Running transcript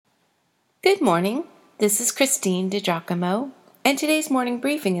Good morning. This is Christine DiGiacomo, and today's morning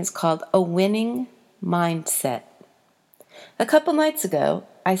briefing is called A Winning Mindset. A couple nights ago,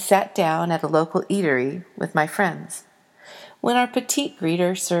 I sat down at a local eatery with my friends. When our petite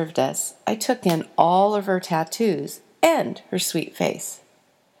greeter served us, I took in all of her tattoos and her sweet face.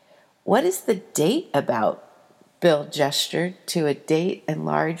 "What is the date about?" Bill gestured to a date and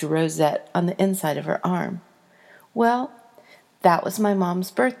large rosette on the inside of her arm. "Well, that was my mom's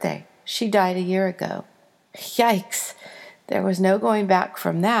birthday. She died a year ago." Yikes! There was no going back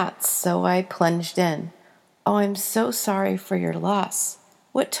from that, so I plunged in. "Oh, I'm so sorry for your loss.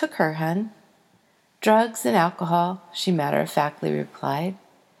 What took her, hun?" "Drugs and alcohol," she matter-of-factly replied,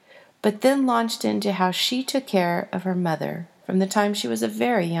 but then launched into how she took care of her mother from the time she was a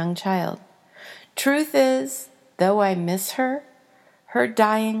very young child. "Truth is, though I miss her, her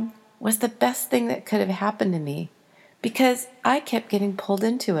dying was the best thing that could have happened to me because I kept getting pulled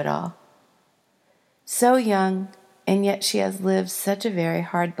into it all." So young, and yet she has lived such a very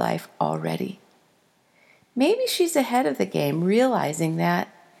hard life already. Maybe she's ahead of the game, realizing that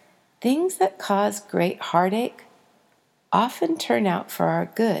things that cause great heartache often turn out for our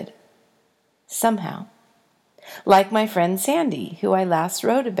good, somehow. Like my friend Sandy, who I last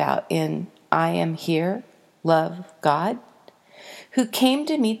wrote about in I Am Here, Love God, who came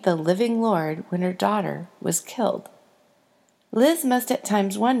to meet the living Lord when her daughter was killed. Liz must at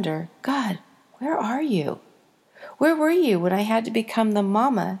times wonder, "God, where are you? Where were you when I had to become the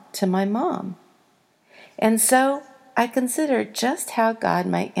mama to my mom?" And so I consider just how God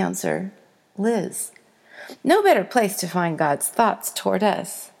might answer Liz. No better place to find God's thoughts toward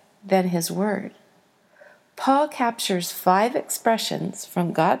us than His Word. Paul captures 5 expressions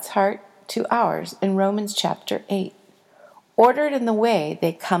from God's heart to ours in Romans chapter 8, ordered in the way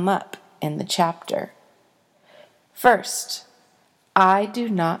they come up in the chapter. First, I do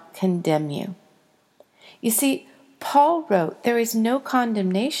not condemn you. You see, Paul wrote there is no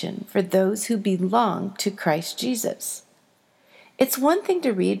condemnation for those who belong to Christ Jesus. It's one thing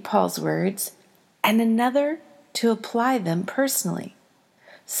to read Paul's words and another to apply them personally.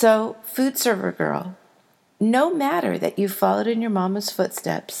 So, food server girl, no matter that you followed in your mama's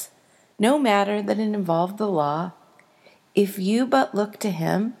footsteps, no matter that it involved the law, if you but look to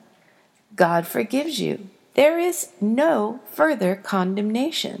Him, God forgives you. There is no further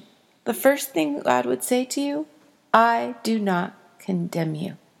condemnation. The first thing God would say to you, I do not condemn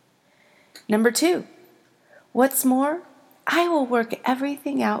you. Number 2, what's more, I will work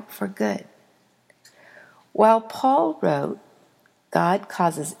everything out for good. While Paul wrote, God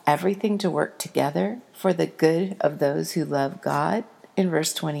causes everything to work together for the good of those who love God, in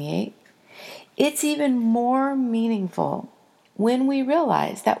verse 28, it's even more meaningful when we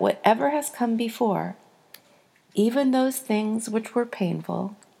realize that whatever has come before, even those things which were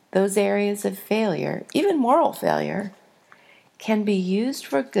painful, those areas of failure, even moral failure, can be used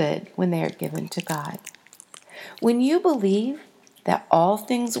for good when they are given to God. When you believe that all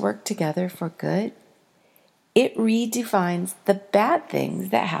things work together for good, it redefines the bad things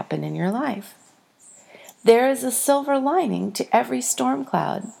that happen in your life. There is a silver lining to every storm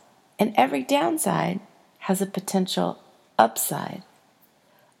cloud, and every downside has a potential upside.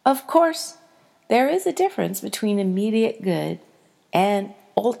 Of course, there is a difference between immediate good and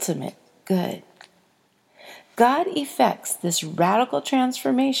ultimate good. God effects this radical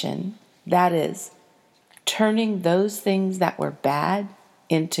transformation, that is, turning those things that were bad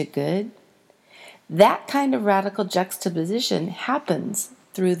into good. That kind of radical juxtaposition happens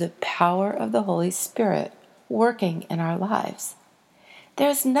through the power of the Holy Spirit working in our lives.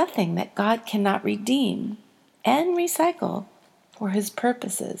 There's nothing that God cannot redeem and recycle for His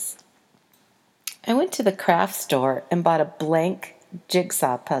purposes. I went to the craft store and bought a blank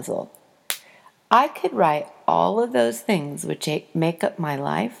jigsaw puzzle. I could write all of those things which make up my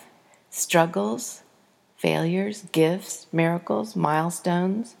life, struggles, failures, gifts, miracles,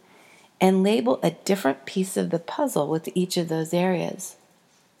 milestones, and label a different piece of the puzzle with each of those areas.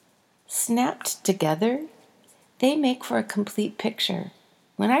 Snapped together, they make for a complete picture.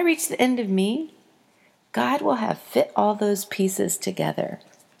 When I reach the end of me, God will have fit all those pieces together.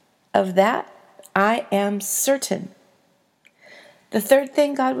 Of that, I am certain. The third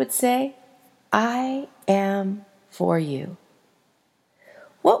thing God would say, I am for you.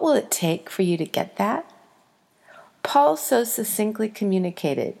 What will it take for you to get that? Paul so succinctly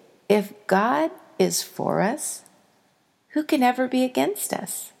communicated, if God is for us, who can ever be against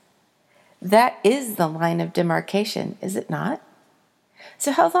us? That is the line of demarcation, is it not?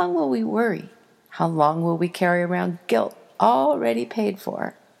 So how long will we worry? How long will we carry around guilt already paid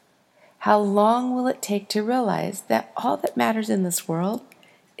for? How long will it take to realize that all that matters in this world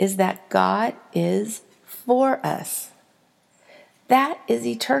is that God is for us. That is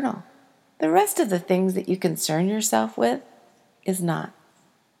eternal. The rest of the things that you concern yourself with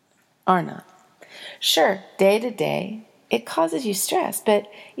are not. Sure, day to day, it causes you stress, but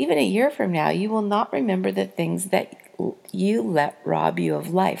even a year from now, you will not remember the things that you let rob you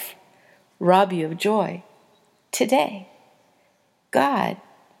of life, rob you of joy. Today, God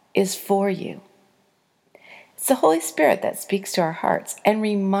is for you. It's the Holy Spirit that speaks to our hearts and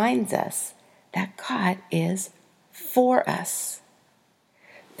reminds us that God is for us.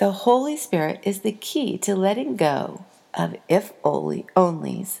 The Holy Spirit is the key to letting go of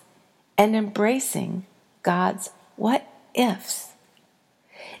if-onlys and embracing God's what ifs.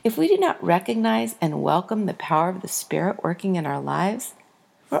 If we do not recognize and welcome the power of the Spirit working in our lives,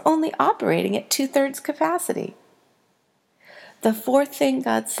 we're only operating at 2/3 capacity. The fourth thing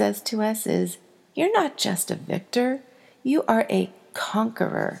God says to us is, you're not just a victor, you are a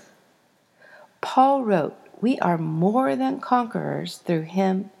conqueror. Paul wrote, we are more than conquerors through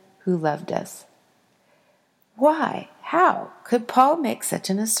him who loved us. Why? How could Paul make such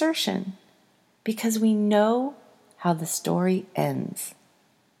an assertion? Because we know how the story ends.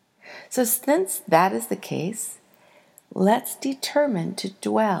 So since that is the case, let's determine to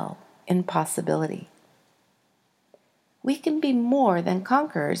dwell in possibility. We can be more than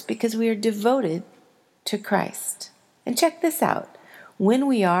conquerors because we are devoted to Christ. And check this out. When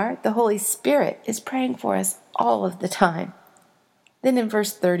we are, the Holy Spirit is praying for us all of the time. Then in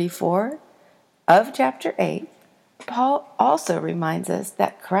verse 34 of chapter 8, Paul also reminds us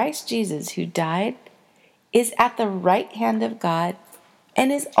that Christ Jesus, who died, is at the right hand of God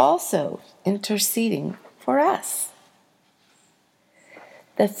and is also interceding for us.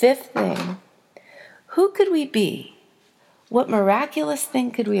 The fifth thing, who could we be? What miraculous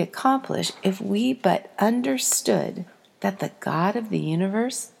thing could we accomplish if we but understood that the God of the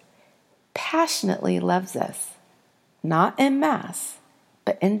universe passionately loves us, not en masse,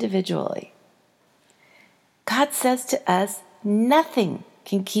 but individually? God says to us, nothing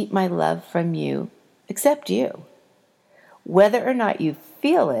can keep my love from you except you. Whether or not you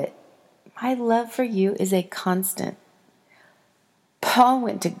feel it, my love for you is a constant. Paul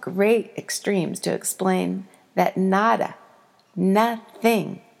went to great extremes to explain that nothing,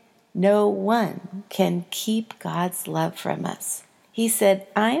 no one can keep God's love from us. He said,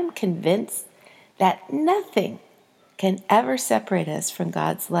 I am convinced that nothing can ever separate us from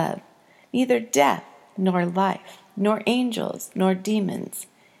God's love, neither death nor life, nor angels, nor demons.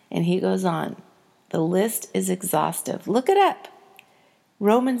 And he goes on. The list is exhaustive. Look it up.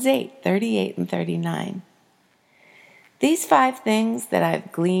 Romans 8:38 and 39. These 5 things that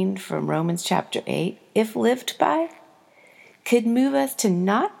I've gleaned from Romans chapter 8, if lived by, could move us to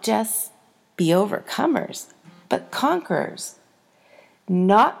not just be overcomers, but conquerors,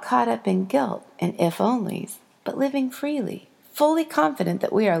 not caught up in guilt and if-onlys, but living freely, fully confident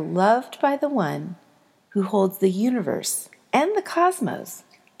that we are loved by the one who holds the universe and the cosmos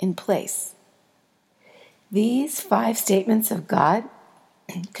in place. These 5 statements of God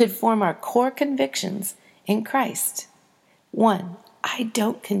could form our core convictions in Christ. 1, I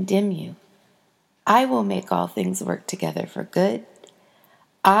don't condemn you. I will make all things work together for good.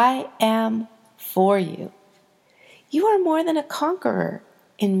 I am for you. You are more than a conqueror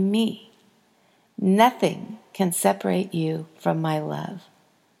in me. Nothing can separate you from my love.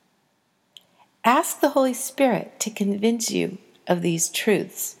 Ask the Holy Spirit to convince you of these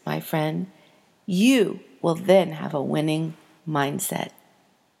truths, my friend. You will then have a winning mindset.